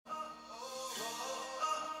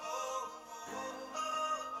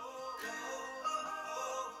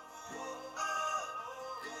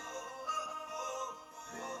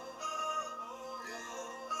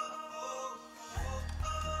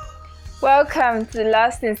Welcome to the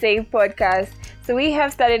Lost and Saved podcast. So we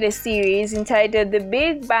have started a series entitled The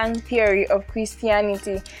Big Bang Theory of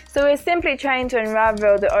Christianity. So we're simply trying to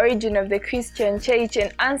unravel the origin of the Christian church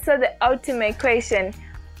and answer the ultimate question,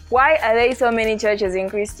 why are there so many churches in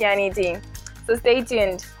Christianity? So stay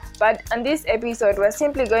tuned. But on this episode, we're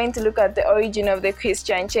simply going to look at the origin of the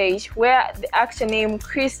Christian church, where the actual name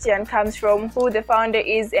Christian comes from, who the founder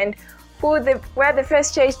is, and where the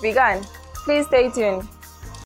first church began. Please stay tuned.